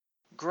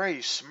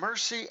Grace,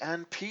 mercy,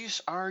 and peace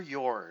are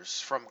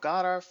yours from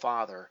God our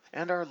Father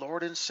and our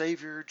Lord and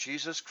Savior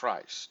Jesus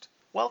Christ.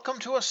 Welcome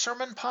to a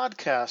sermon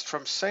podcast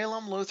from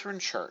Salem Lutheran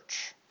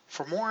Church.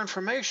 For more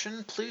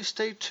information, please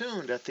stay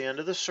tuned at the end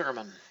of the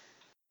sermon.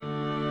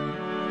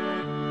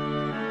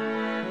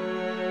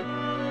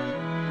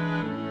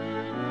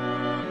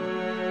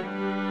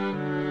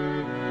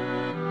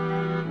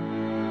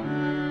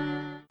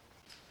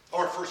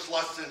 Our first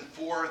lesson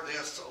for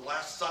this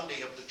last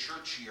Sunday of the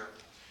church year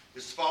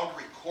is found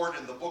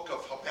recorded in the book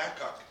of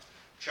Habakkuk,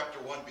 chapter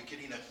 1,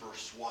 beginning at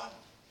verse 1.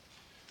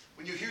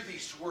 When you hear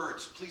these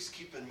words, please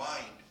keep in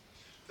mind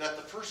that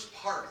the first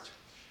part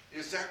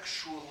is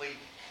actually,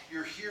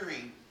 you're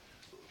hearing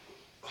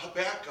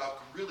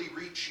Habakkuk really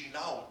reaching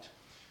out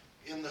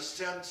in the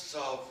sense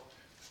of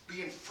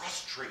being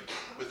frustrated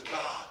with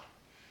God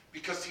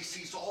because he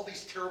sees all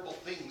these terrible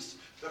things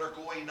that are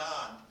going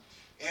on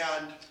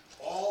and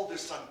all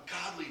this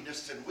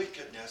ungodliness and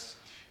wickedness.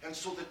 And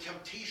so the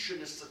temptation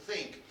is to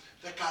think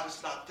that God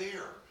is not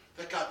there,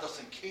 that God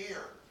doesn't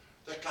care,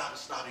 that God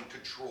is not in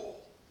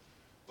control.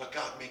 But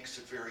God makes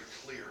it very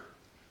clear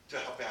to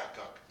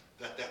Habakkuk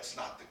that that's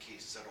not the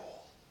case at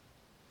all.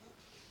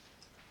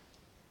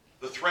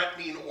 The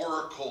threatening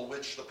oracle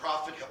which the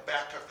prophet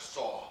Habakkuk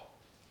saw.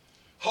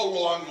 How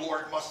long,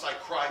 Lord, must I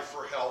cry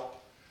for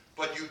help,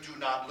 but you do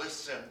not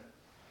listen?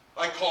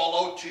 I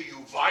call out to you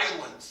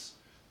violence,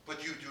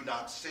 but you do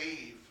not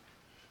save.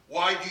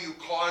 Why do you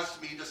cause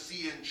me to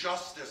see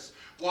injustice?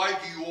 Why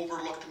do you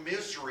overlook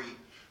misery?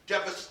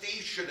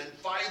 Devastation and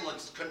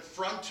violence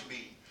confront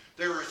me.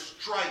 There is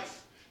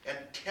strife and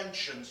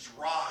tensions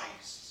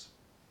rise.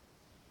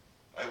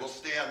 I will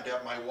stand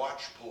at my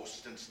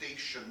watchpost and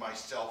station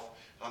myself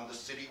on the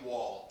city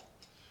wall.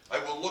 I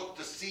will look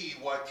to see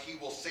what he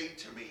will say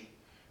to me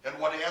and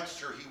what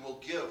answer he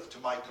will give to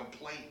my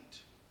complaint.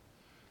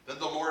 Then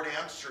the Lord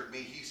answered me.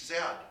 He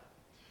said,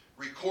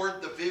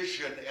 record the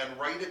vision and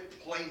write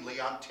it plainly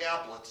on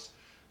tablets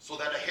so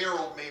that a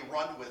herald may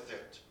run with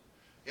it.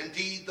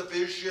 Indeed, the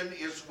vision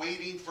is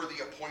waiting for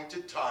the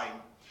appointed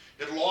time.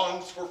 It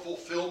longs for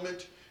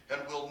fulfillment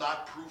and will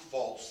not prove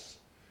false.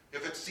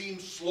 If it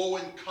seems slow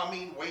in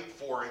coming, wait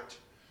for it,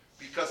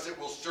 because it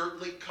will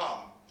certainly come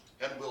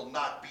and will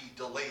not be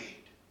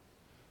delayed.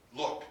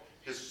 Look,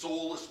 his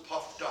soul is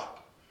puffed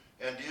up,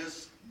 and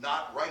is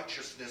not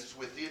righteousness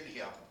within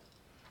him,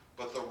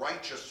 but the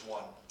righteous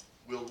one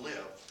will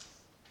live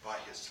by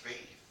his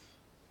faith.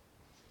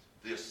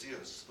 This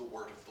is the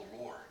word of the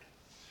Lord.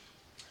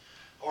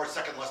 Our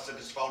second lesson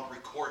is found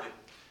recorded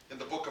in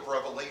the book of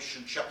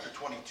Revelation, chapter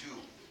 22,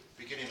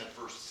 beginning at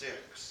verse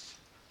 6.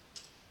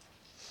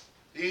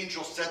 The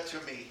angel said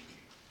to me,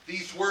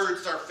 these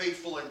words are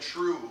faithful and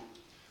true.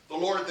 The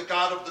Lord, the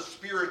God of the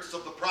spirits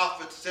of the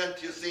prophets, sent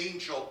his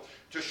angel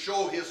to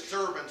show his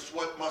servants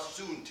what must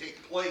soon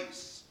take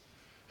place.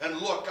 And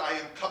look, I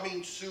am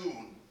coming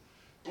soon.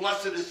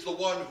 Blessed is the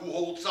one who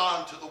holds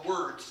on to the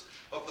words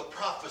of the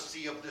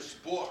prophecy of this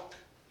book.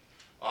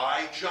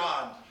 I,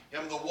 John,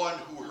 am the one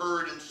who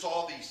heard and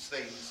saw these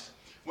things.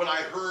 When I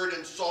heard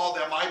and saw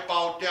them, I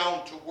bowed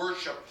down to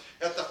worship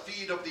at the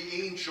feet of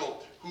the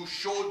angel who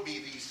showed me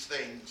these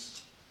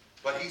things.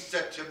 But he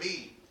said to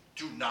me,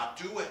 do not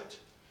do it.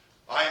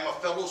 I am a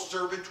fellow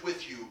servant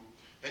with you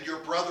and your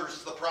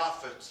brothers the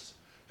prophets,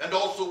 and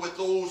also with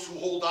those who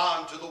hold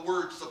on to the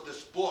words of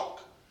this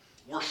book.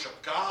 Worship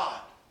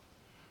God.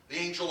 The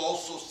angel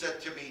also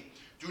said to me,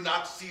 do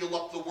not seal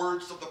up the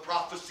words of the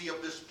prophecy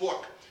of this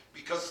book,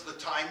 because the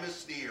time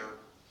is near.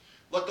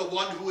 Let the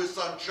one who is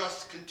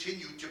unjust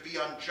continue to be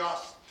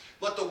unjust.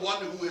 Let the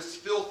one who is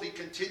filthy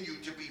continue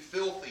to be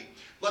filthy.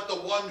 Let the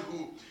one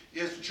who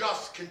is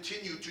just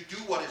continue to do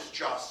what is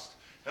just.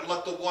 And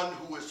let the one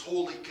who is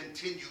holy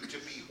continue to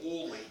be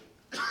holy.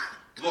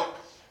 Look,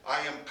 I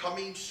am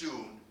coming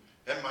soon,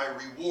 and my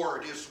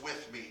reward is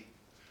with me,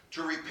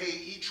 to repay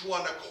each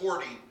one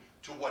according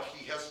to what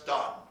he has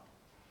done.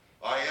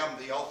 I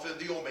am the Alpha and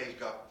the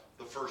Omega,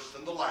 the first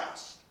and the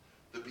last,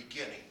 the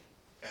beginning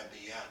and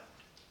the end.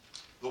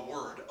 The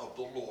word of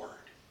the Lord.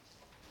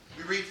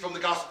 We read from the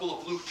Gospel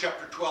of Luke,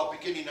 chapter 12,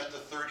 beginning at the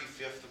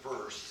 35th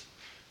verse.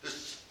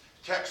 This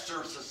text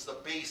serves as the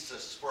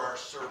basis for our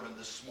sermon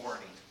this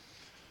morning.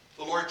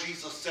 The Lord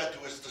Jesus said to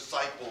his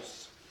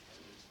disciples,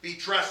 be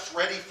dressed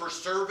ready for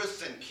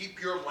service and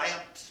keep your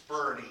lamps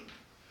burning.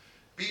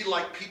 Be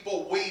like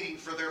people waiting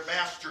for their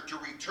master to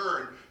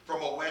return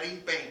from a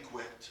wedding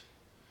banquet,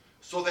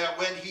 so that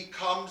when he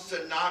comes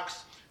and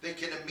knocks, they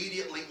can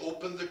immediately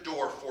open the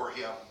door for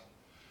him.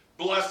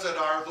 Blessed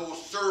are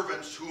those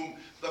servants whom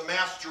the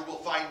master will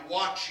find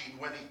watching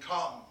when he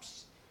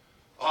comes.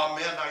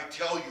 Amen, I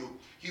tell you,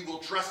 he will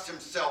dress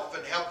himself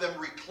and have them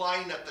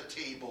recline at the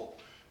table,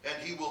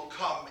 and he will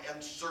come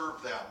and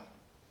serve them.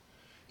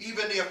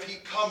 Even if he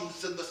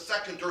comes in the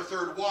second or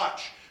third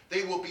watch,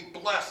 they will be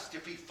blessed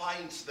if he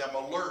finds them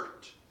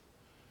alert.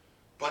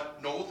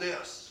 But know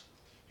this,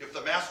 if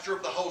the master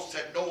of the house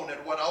had known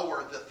at what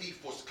hour the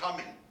thief was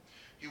coming,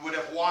 he would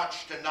have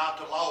watched and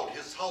not allowed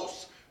his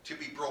house to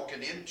be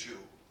broken into.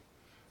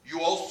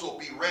 You also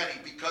be ready,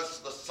 because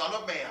the Son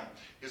of Man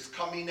is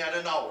coming at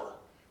an hour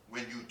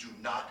when you do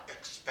not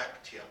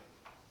expect him.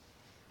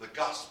 The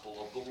gospel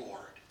of the Lord.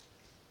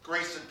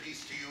 Grace and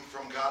peace to you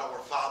from God our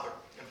Father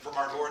and from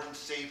our Lord and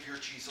Savior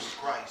Jesus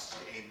Christ.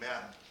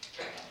 Amen.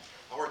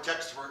 Our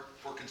text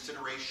for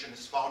consideration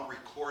is found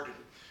recorded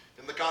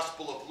in the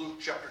Gospel of Luke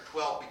chapter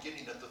 12,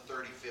 beginning at the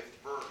 35th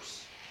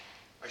verse.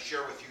 I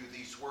share with you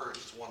these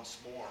words once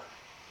more.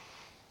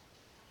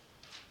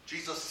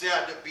 Jesus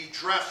said, "Be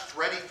dressed,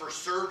 ready for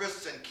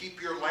service, and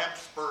keep your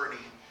lamps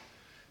burning.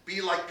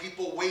 Be like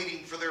people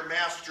waiting for their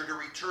master to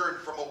return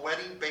from a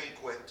wedding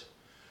banquet,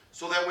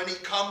 so that when he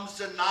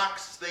comes and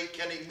knocks, they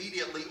can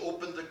immediately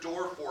open the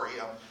door for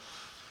him.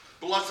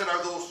 Blessed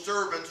are those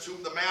servants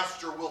whom the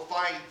master will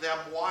find them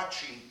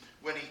watching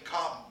when he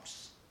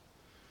comes.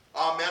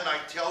 Amen, I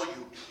tell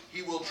you,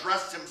 he will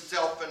dress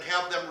himself and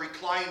have them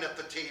recline at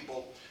the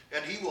table,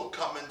 and he will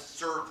come and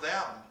serve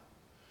them.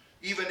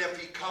 Even if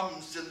he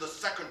comes in the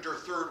second or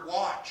third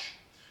watch,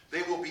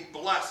 they will be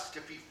blessed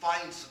if he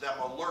finds them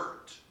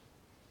alert.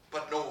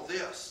 But know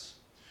this,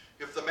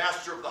 if the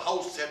master of the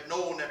house had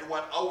known at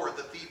what hour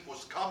the thief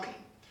was coming,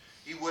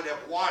 he would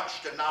have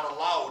watched and not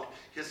allowed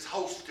his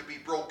house to be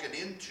broken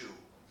into.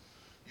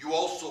 You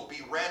also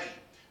be ready,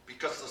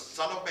 because the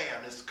Son of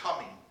Man is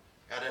coming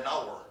at an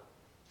hour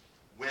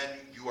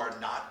when you are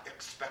not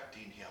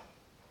expecting him."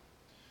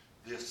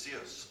 This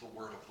is the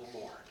word of the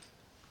Lord.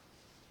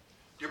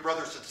 Dear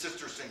brothers and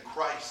sisters in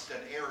Christ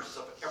and heirs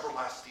of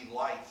everlasting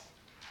life,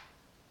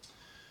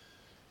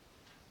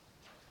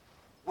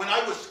 when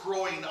I was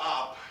growing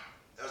up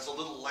as a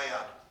little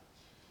lad,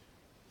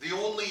 the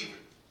only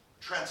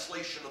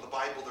translation of the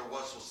Bible there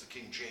was the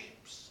King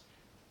James.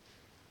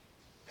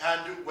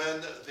 And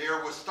when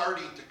there was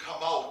starting to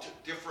come out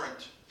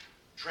different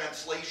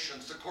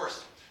translations, of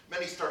course,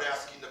 many start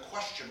asking the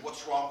question,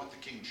 what's wrong with the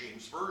King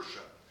James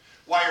Version?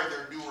 Why are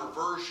there newer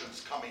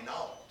versions coming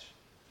out?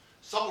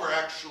 Some were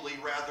actually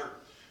rather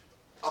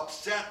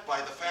upset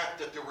by the fact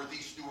that there were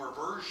these newer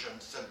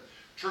versions, and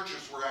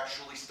churches were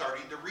actually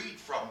starting to read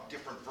from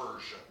different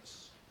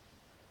versions.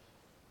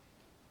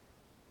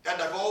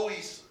 And I've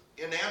always,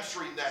 in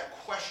answering that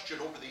question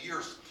over the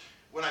years,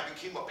 when I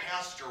became a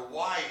pastor,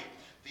 why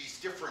these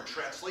different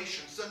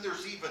translations, and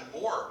there's even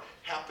more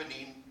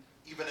happening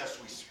even as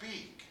we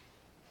speak.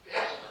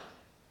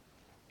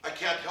 I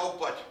can't help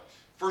but,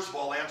 first of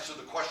all, answer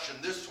the question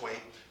this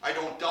way. I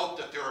don't doubt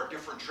that there are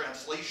different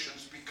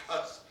translations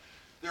because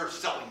they're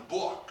selling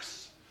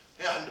books,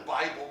 and the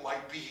Bible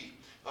might be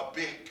a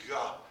big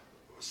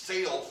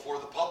sale for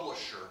the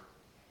publisher.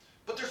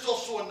 But there's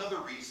also another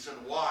reason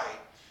why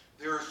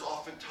there's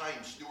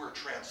oftentimes newer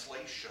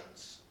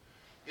translations.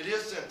 It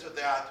isn't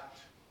that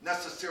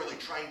necessarily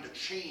trying to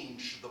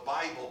change the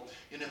Bible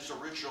in its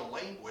original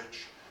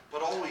language,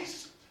 but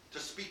always to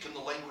speak in the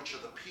language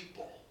of the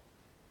people.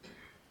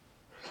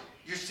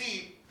 You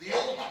see, the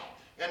Old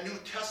and New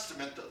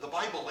Testament, the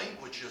Bible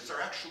languages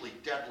are actually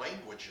dead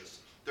languages.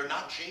 They're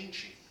not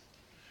changing.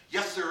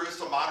 Yes, there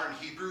is a modern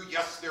Hebrew.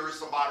 Yes, there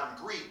is a modern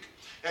Greek.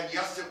 And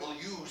yes, it will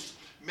use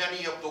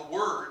many of the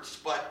words,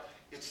 but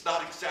it's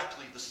not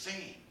exactly the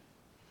same.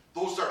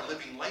 Those are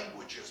living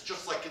languages,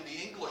 just like in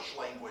the English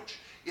language.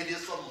 It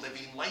is a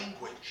living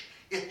language.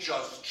 It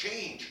does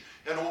change.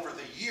 And over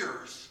the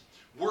years,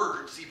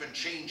 words even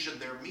change in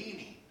their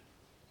meaning.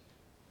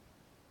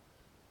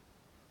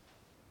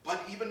 But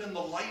even in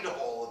the light of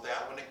all of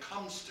that, when it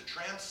comes to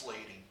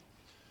translating,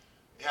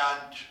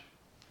 and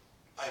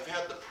I've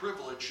had the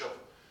privilege of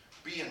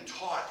being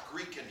taught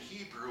Greek and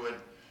Hebrew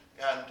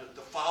and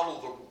to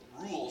follow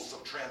the rules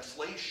of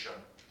translation,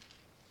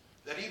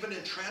 that even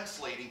in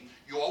translating,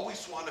 you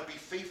always want to be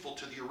faithful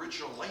to the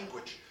original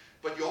language,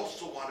 but you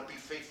also want to be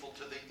faithful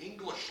to the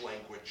English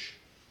language,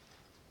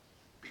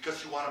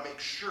 because you want to make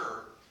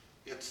sure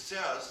it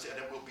says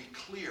and it will be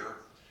clear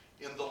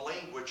in the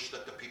language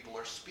that the people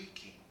are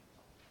speaking.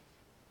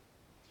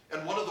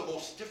 And one of the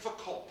most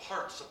difficult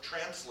parts of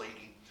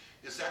translating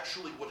is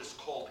actually what is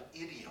called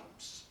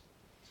idioms.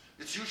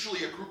 It's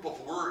usually a group of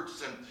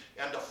words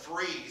and a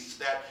phrase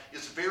that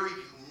is very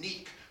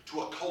unique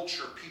to a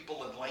culture,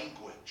 people, and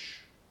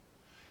language.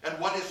 And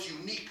what is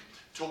unique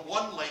to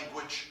one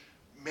language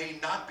may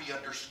not be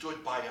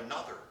understood by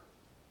another.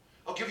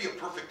 I'll give you a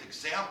perfect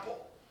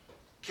example.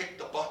 Kick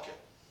the bucket.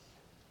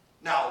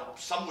 Now,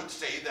 some would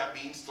say that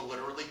means to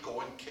literally go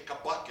and kick a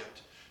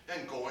bucket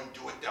and go and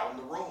do it down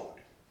the road.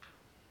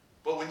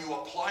 But when you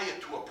apply it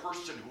to a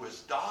person who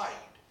has died,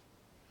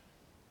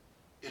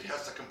 it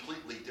has a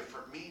completely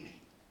different meaning.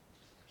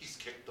 He's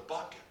kicked the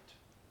bucket.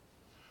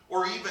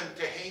 Or even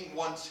to hang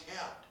one's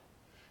head.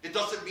 It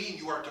doesn't mean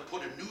you are to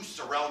put a noose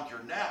around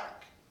your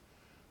neck,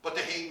 but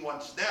to hang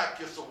one's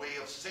neck is a way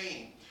of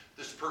saying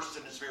this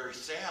person is very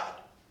sad,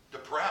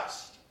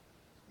 depressed,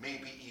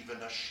 maybe even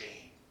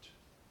ashamed.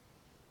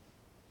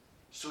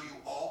 So you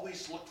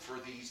always look for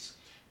these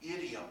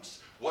idioms.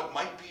 What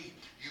might be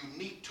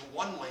unique to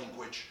one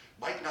language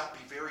might not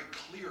be very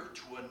clear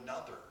to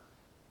another.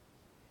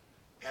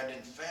 And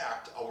in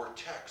fact, our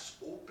text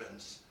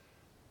opens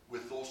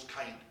with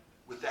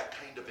that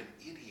kind of an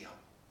idiom.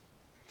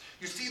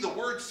 You see, the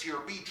words here,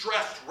 be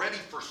dressed, ready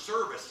for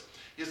service,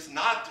 is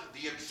not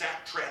the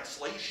exact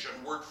translation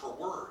word for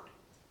word.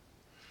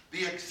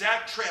 The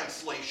exact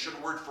translation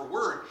word for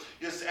word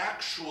is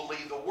actually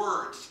the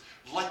words,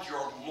 let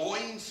your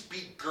loins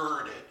be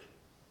girded.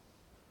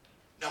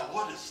 Now,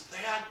 what does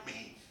that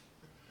mean?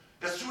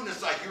 As soon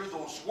as I hear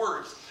those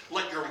words,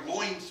 let your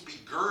loins be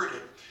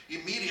girded,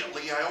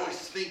 immediately I always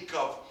think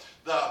of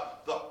the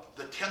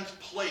 10th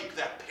plague,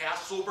 that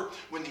Passover,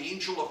 when the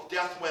angel of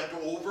death went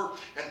over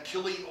and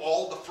killing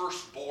all the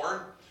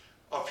firstborn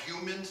of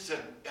humans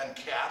and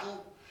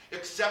cattle,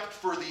 except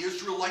for the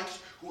Israelites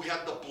who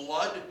had the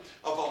blood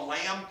of a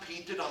lamb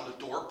painted on the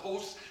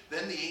doorposts.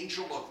 Then the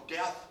angel of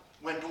death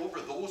went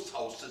over those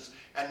houses,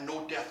 and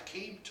no death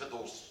came to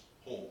those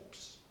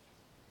homes.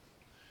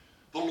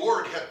 The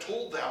Lord had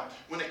told them,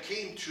 when it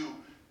came to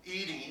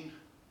eating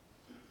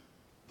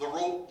the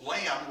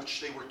lamb,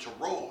 which they were to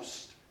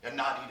roast and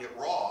not eat it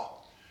raw,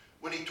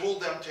 when he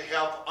told them to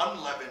have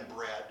unleavened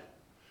bread,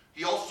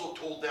 he also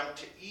told them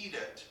to eat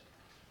it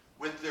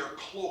with their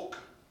cloak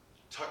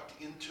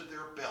tucked into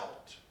their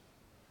belt.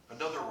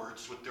 In other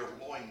words, with their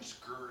loins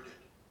girded.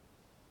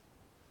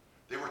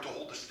 They were to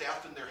hold the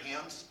staff in their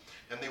hands,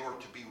 and they were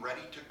to be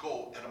ready to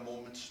go at a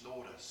moment's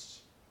notice.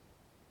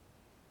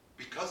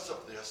 Because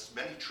of this,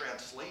 many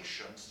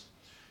translations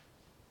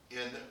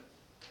in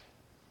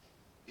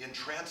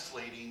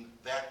translating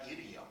that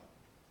idiom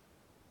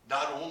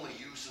not only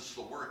uses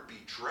the word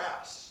be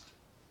dressed,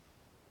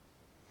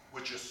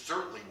 which is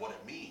certainly what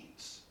it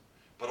means,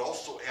 but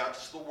also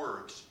adds the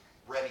words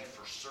ready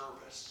for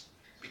service,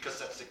 because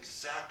that's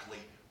exactly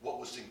what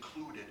was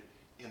included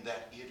in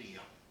that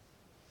idiom.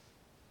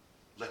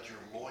 Let your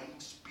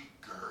loins be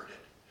girded.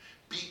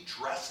 Be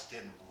dressed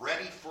and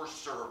ready for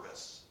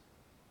service.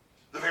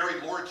 The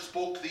very Lord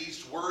spoke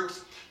these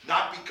words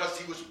not because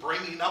he was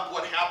bringing up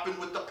what happened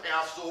with the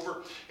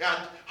Passover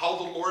and how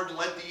the Lord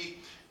led the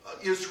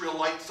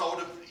Israelites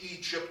out of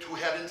Egypt who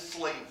had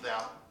enslaved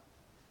them.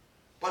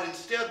 But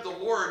instead, the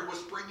Lord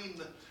was bringing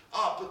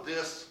up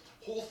this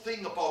whole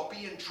thing about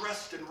being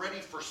dressed and ready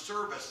for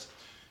service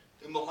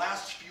in the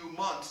last few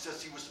months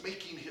as he was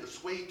making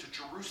his way to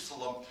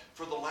Jerusalem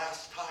for the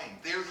last time.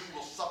 There he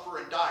will suffer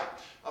and die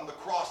on the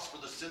cross for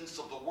the sins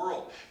of the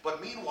world. But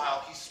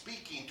meanwhile, he's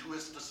speaking to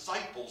his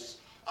disciples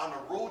on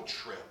a road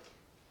trip,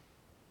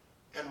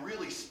 and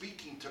really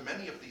speaking to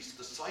many of these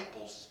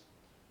disciples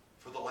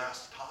for the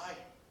last time.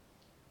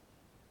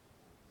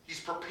 He's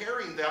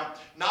preparing them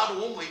not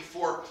only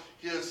for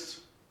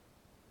his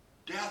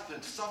death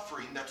and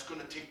suffering that's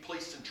going to take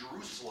place in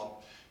Jerusalem,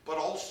 but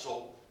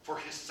also for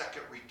his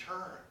second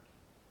return.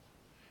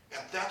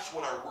 And that's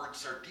what our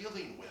words are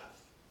dealing with.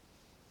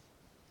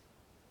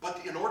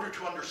 But in order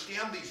to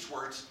understand these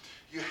words,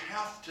 you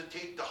have to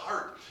take to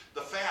heart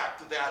the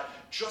fact that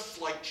just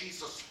like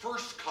Jesus'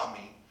 first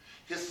coming,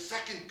 his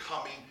second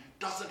coming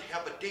doesn't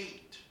have a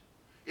date.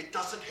 It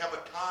doesn't have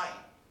a time.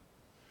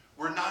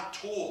 We're not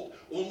told.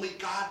 Only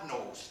God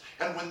knows.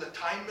 And when the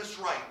time is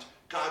right,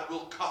 God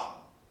will come.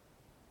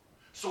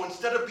 So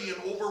instead of being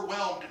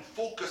overwhelmed and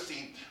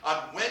focusing on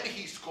when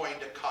he's going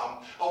to come,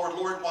 our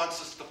Lord wants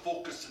us to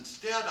focus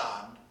instead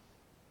on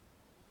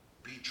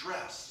be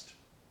dressed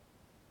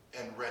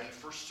and ready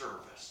for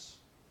service.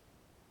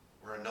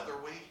 Or another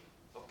way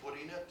of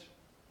putting it,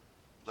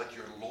 let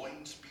your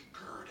loins be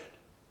girded.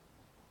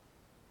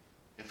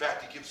 In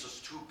fact, he gives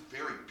us two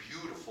very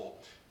beautiful,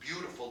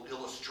 beautiful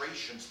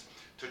illustrations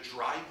to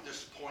drive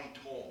this point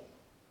home.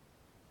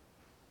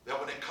 That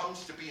when it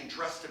comes to being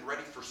dressed and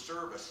ready for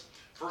service,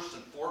 first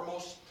and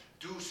foremost,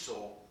 do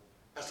so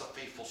as a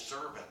faithful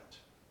servant.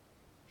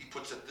 He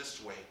puts it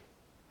this way.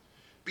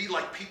 Be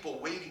like people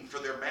waiting for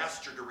their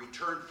master to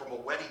return from a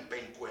wedding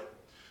banquet,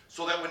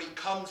 so that when he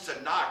comes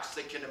and knocks,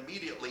 they can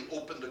immediately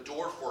open the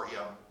door for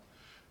him.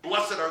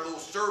 Blessed are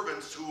those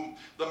servants whom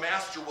the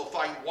master will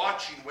find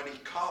watching when he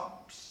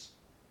comes.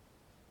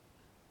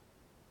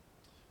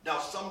 Now,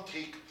 some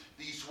take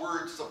these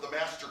words of the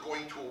master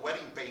going to a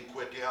wedding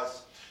banquet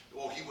as,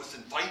 oh, he was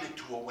invited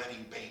to a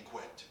wedding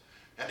banquet.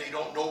 And they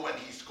don't know when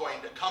he's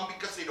going to come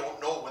because they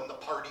don't know when the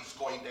party's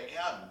going to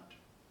end.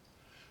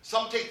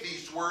 Some take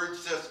these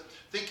words as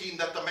thinking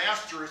that the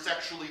master is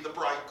actually the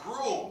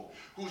bridegroom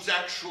who's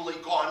actually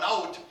gone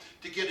out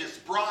to get his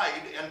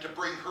bride and to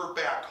bring her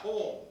back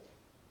home.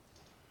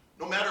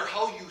 No matter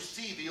how you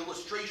see the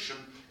illustration,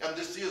 and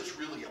this is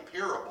really a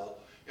parable,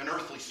 an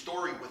earthly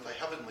story with a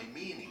heavenly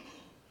meaning,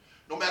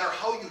 no matter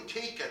how you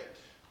take it,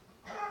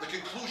 the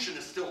conclusion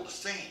is still the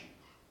same.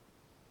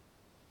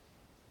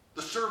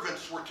 The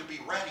servants were to be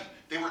ready.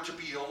 They were to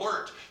be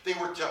alert. They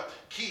were to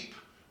keep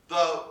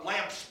the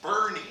lamps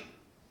burning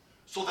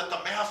so that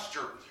the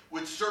master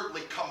would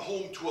certainly come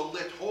home to a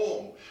lit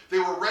home. They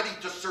were ready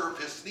to serve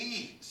his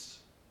needs.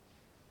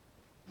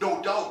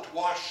 No doubt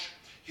wash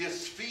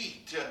his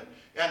feet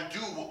and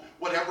do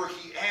whatever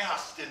he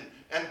asked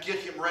and get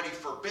him ready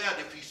for bed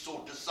if he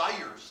so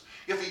desires.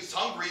 If he's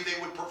hungry, they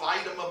would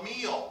provide him a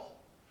meal.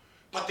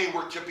 But they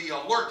were to be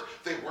alert.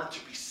 They weren't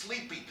to be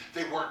sleepy.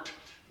 They weren't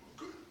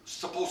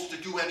supposed to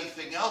do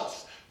anything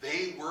else.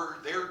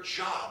 Their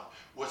job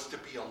was to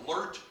be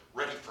alert,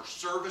 ready for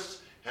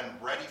service,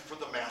 and ready for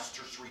the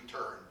master's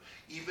return,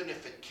 even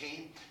if it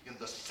came in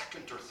the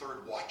second or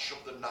third watch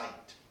of the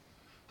night.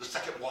 The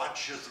second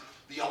watch is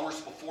the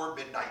hours before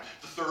midnight.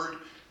 The third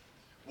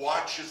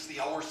watch is the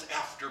hours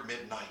after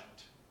midnight.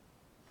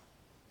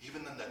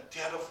 Even in the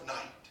dead of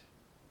night,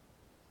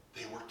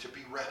 they were to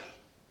be ready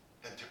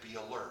and to be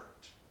alert.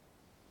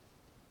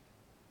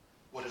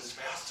 What is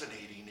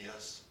fascinating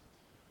is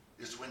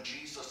when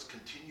Jesus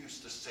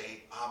continues to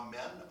say,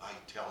 "Amen, I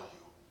tell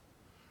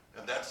you."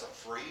 And that's a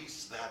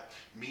phrase that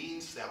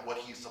means that what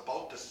he's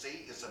about to say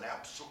is an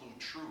absolute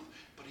truth.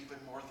 But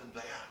even more than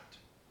that,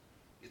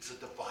 it's a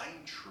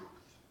divine truth.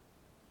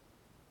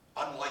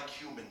 Unlike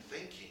human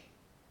thinking,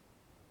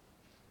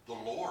 the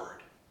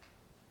Lord,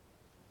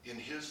 in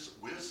his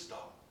wisdom,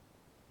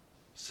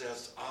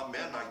 says,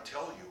 "Amen, I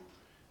tell you."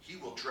 He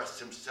will dress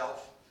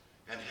himself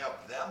and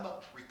have them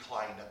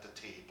recline at the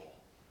table.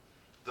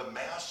 The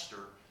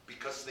master,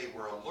 because they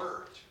were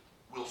alert,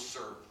 will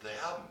serve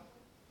them.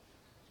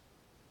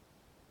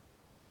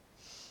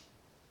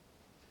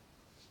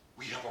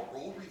 We have a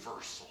role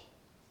reversal.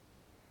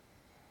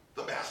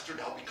 The master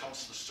now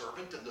becomes the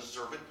servant, and the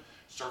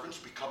servants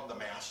become the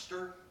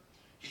master.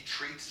 He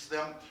treats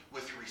them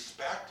with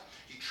respect.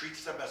 He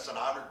treats them as an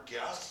honored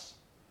guest.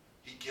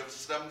 He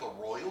gives them the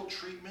royal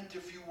treatment,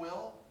 if you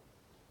will.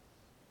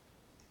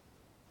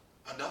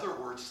 In other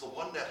words, the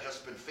one that has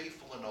been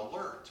faithful and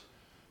alert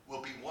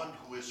will be one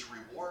who is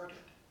rewarded.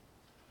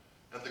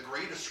 And the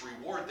greatest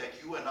reward that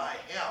you and I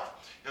have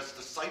as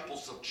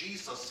disciples of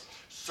Jesus,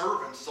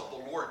 servants of the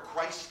Lord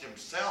Christ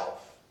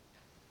himself,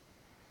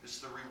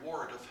 is the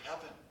reward of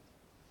heaven,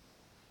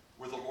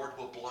 where the Lord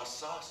will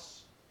bless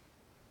us,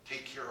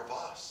 take care of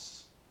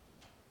us,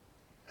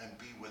 and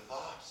be with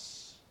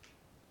us.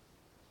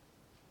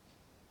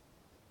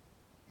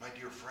 My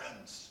dear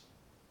friends,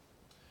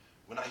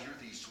 when I hear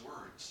these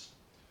words,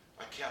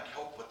 I can't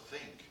help but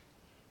think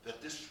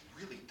that this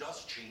really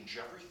does change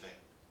everything.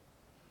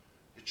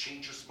 It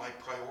changes my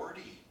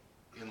priority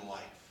in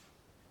life.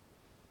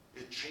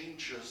 It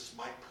changes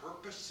my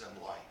purpose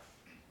in life.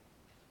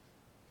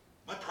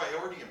 My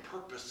priority and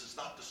purpose is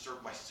not to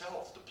serve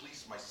myself, to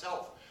please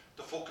myself,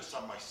 to focus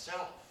on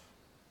myself,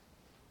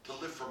 to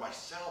live for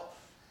myself.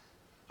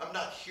 I'm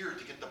not here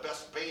to get the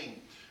best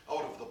bang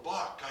out of the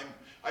buck.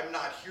 I'm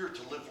not here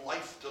to live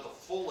life to the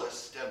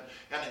fullest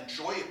and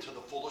enjoy it to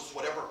the fullest,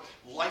 whatever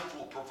life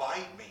will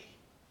provide me.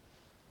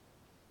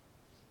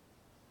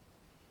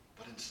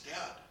 But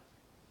instead,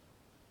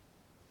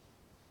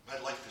 my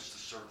life is to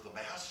serve the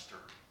Master,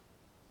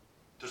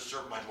 to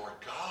serve my Lord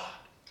God,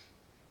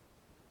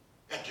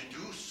 and to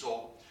do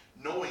so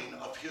knowing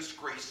of his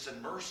grace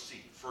and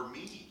mercy for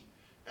me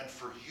and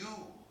for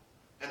you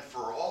and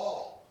for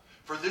all.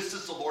 For this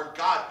is the Lord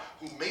God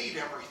who made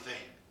everything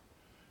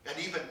and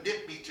even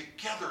knit me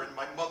together in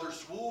my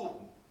mother's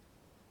womb.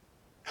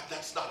 And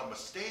that's not a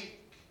mistake.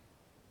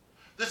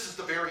 This is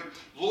the very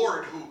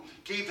Lord who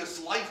gave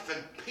his life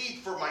and paid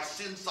for my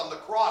sins on the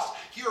cross.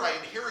 Here I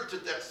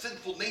inherited that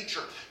sinful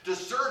nature,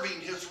 deserving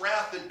his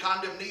wrath and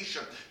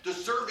condemnation,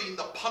 deserving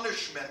the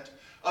punishment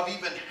of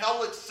even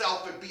hell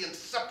itself and being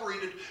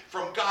separated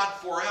from God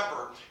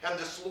forever. And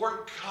this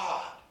Lord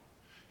God,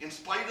 in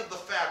spite of the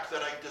fact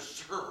that I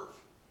deserve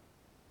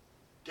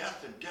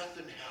death and death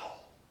in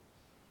hell,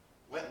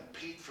 went and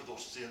paid for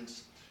those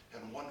sins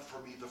and won for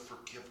me the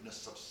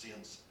forgiveness of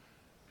sins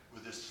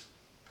with his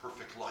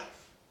perfect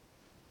life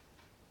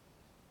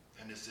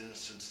and his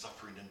innocent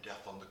suffering and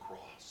death on the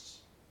cross.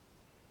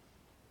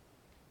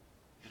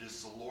 It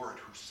is the Lord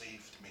who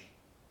saved me,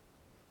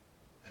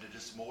 and it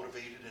is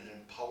motivated and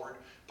empowered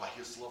by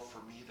his love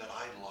for me that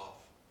I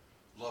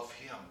love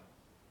him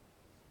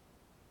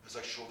as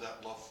I show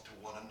that love to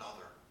one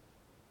another.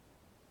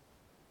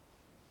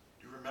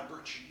 Do you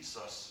remember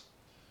Jesus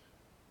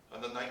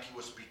on the night he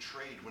was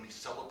betrayed, when he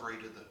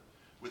celebrated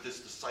with his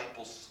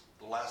disciples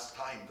the last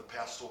time, the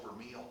Passover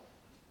meal?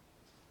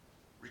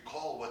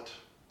 Recall what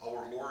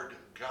our Lord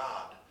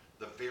God,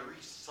 the very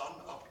Son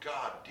of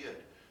God, did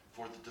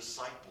for the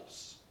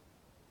disciples.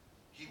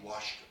 He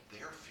washed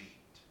their feet.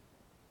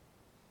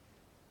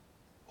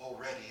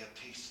 Already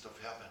a taste of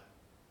heaven,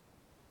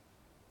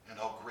 and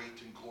how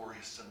great and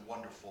glorious and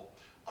wonderful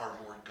our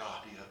Lord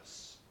God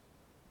is.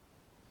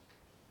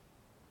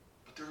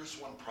 But there is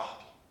one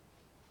problem.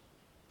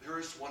 There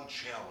is one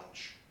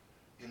challenge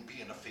in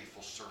being a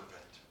faithful servant,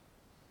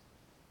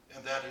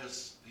 and that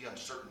is the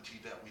uncertainty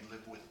that we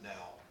live with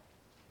now.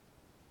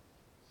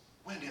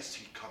 When is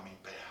he coming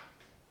back?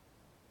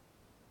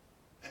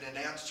 And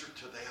in answer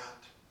to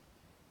that,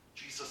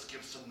 Jesus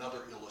gives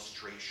another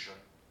illustration.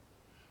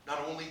 Not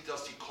only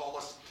does he call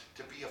us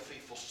to be a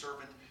faithful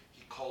servant,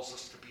 he calls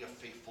us to be a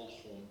faithful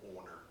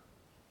homeowner.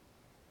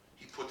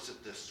 He puts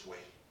it this way: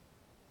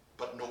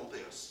 but know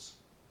this,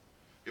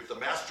 if the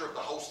master of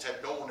the house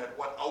had known at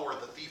what hour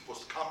the thief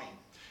was coming,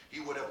 he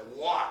would have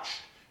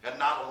watched and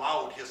not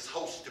allowed his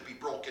house to be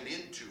broken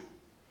into.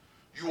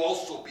 You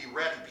also be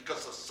ready,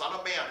 because the Son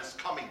of Man is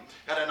coming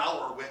at an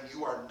hour when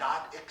you are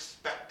not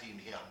expecting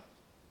him.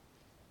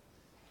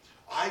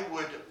 I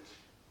would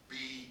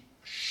be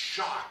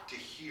shocked to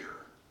hear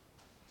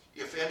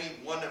if any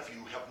one of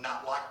you have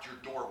not locked your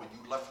door when you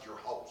left your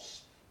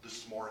house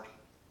this morning.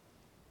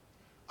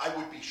 I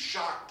would be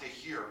shocked to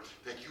hear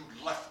that you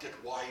left it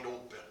wide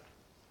open.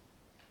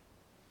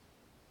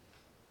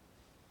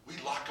 We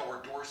lock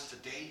our doors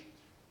today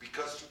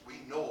because we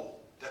know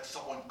that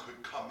someone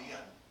could come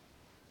in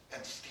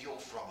and steal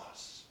from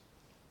us.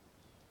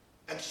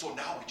 And so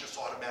now we just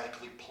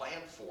automatically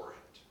plan for it.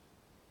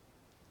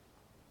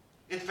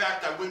 In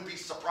fact, I wouldn't be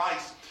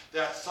surprised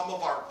that some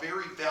of our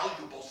very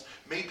valuables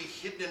may be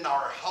hidden in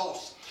our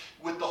house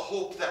with the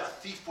hope that a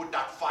thief would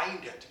not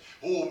find it.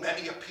 Oh,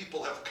 many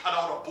people have cut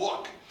out a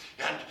book,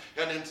 and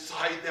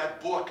inside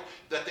that book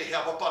that they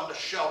have up on the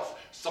shelf,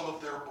 some of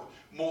their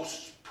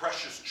most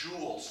precious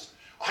jewels.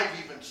 I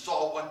even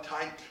saw one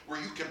time where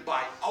you can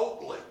buy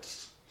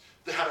outlets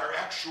that are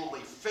actually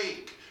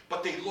fake,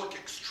 but they look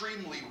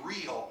extremely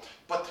real,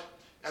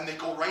 and they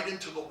go right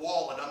into the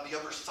wall, and on the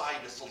other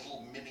side is a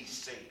little mini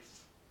safe.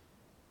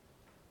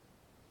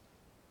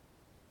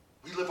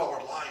 We live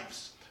our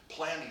lives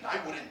planning. I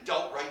wouldn't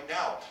doubt right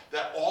now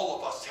that all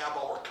of us have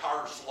our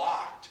cars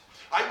locked.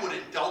 I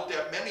wouldn't doubt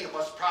that many of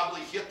us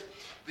probably hit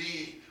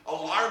the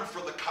alarm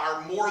for the car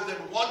more than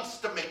once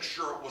to make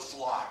sure it was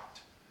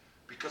locked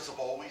because of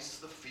always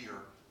the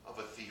fear of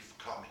a thief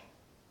coming.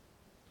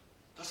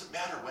 Doesn't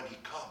matter when he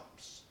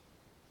comes,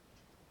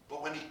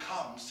 but when he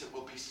comes, it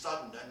will be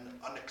sudden and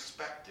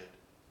unexpected.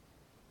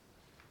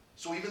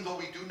 So even though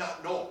we do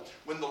not know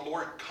when the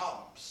Lord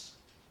comes,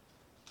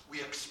 we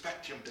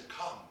expect him to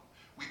come.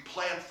 We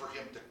plan for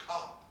him to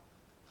come.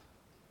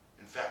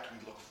 In fact, we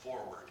look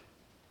forward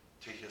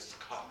to his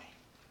coming.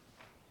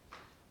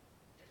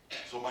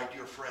 So my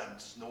dear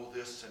friends, know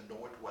this and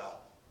know it well,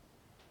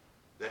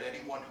 that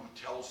anyone who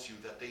tells you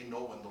that they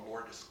know when the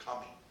Lord is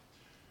coming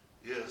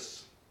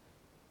is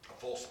a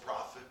false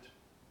prophet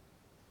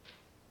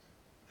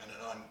and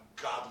an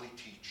ungodly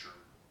teacher.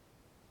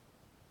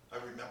 I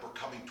remember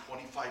coming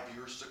 25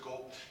 years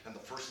ago, and the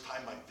first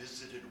time I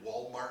visited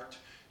Walmart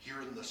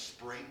here in the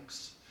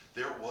Springs,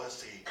 there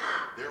was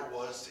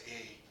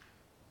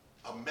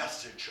a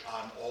message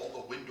on all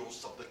the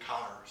windows of the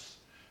cars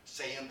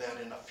saying that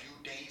in a few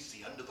days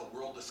the end of the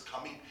world is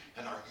coming,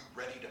 and are you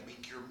ready to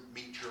meet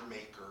your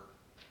maker?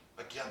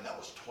 Again, that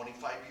was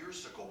 25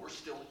 years ago. We're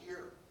still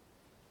here.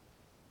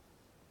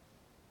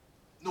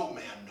 No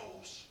man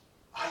knows.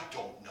 I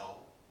don't know.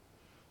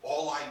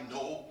 All I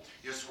know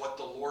is what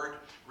the Lord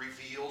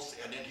reveals,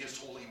 and in his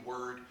holy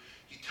word,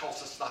 he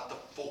tells us not to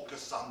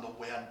focus on the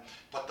when,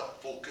 but to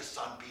focus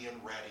on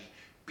being ready,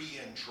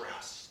 being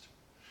dressed.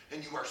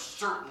 And you are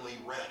certainly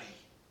ready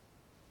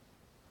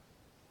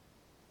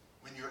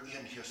when you're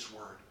in his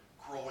word,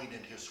 growing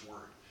in his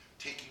word,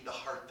 taking to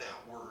heart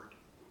that word.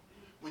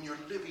 When you're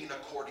living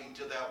according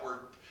to that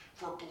word,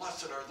 for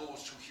blessed are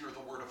those who hear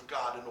the word of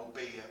God and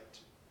obey it.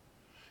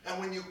 And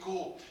when you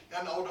go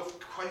and out of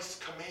Christ's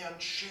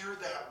command, share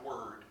that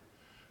word.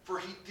 For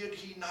did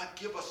he not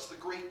give us the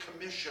Great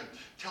Commission,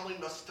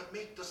 telling us to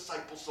make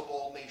disciples of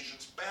all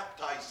nations,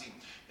 baptizing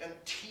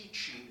and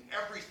teaching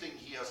everything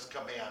he has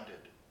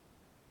commanded?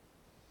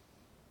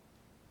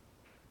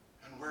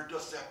 And where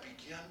does that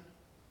begin?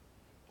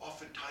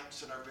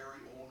 Oftentimes in our very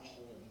own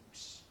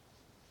homes.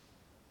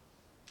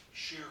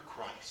 Share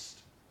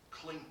Christ.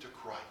 Cling to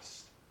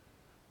Christ.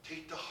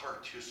 Take to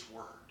heart his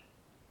word.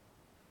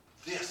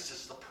 This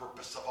is the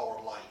purpose of our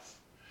life.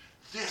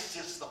 This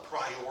is the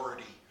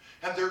priority.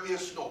 And there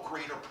is no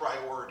greater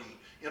priority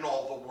in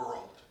all the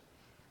world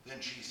than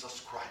Jesus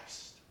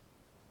Christ,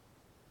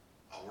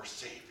 our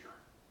Savior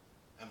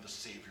and the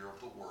Savior of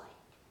the world.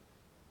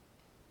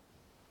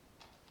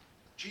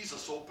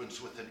 Jesus opens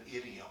with an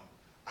idiom.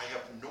 I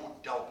have no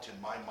doubt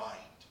in my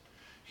mind.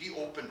 He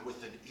opened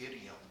with an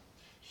idiom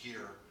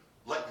here,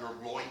 let your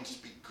loins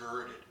be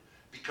girded,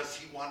 because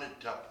he wanted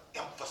to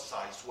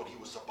emphasize what he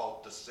was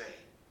about to say.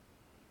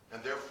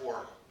 And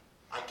therefore,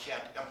 I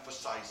can't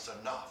emphasize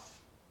enough.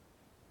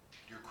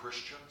 Dear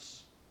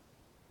Christians,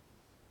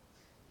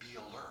 be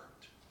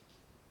alert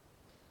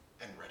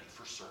and ready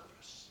for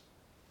service.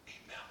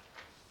 Amen.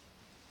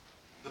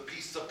 The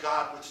peace of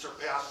God which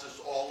surpasses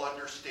all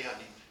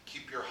understanding,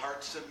 keep your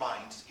hearts and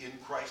minds in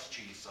Christ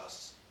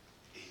Jesus.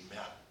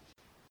 Amen.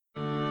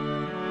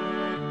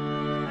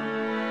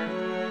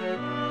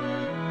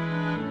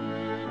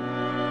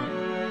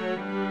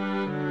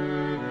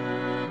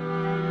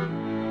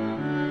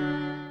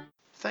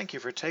 Thank you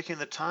for taking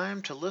the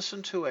time to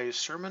listen to a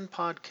sermon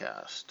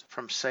podcast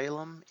from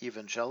Salem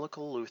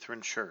Evangelical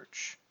Lutheran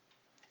Church.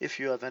 If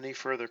you have any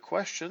further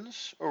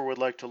questions or would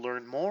like to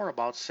learn more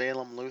about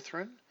Salem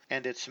Lutheran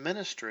and its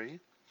ministry,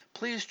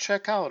 please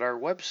check out our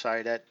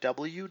website at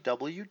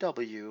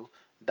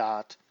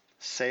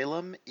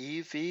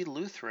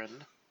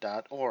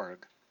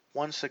www.salemevlutheran.org.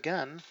 Once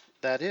again,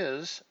 that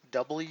is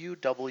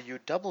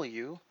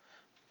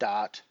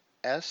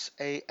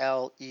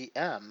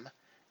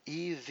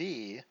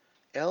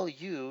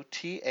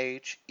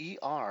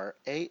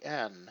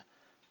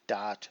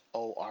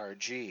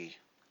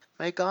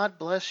May God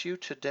bless you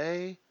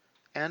today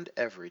and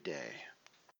every day.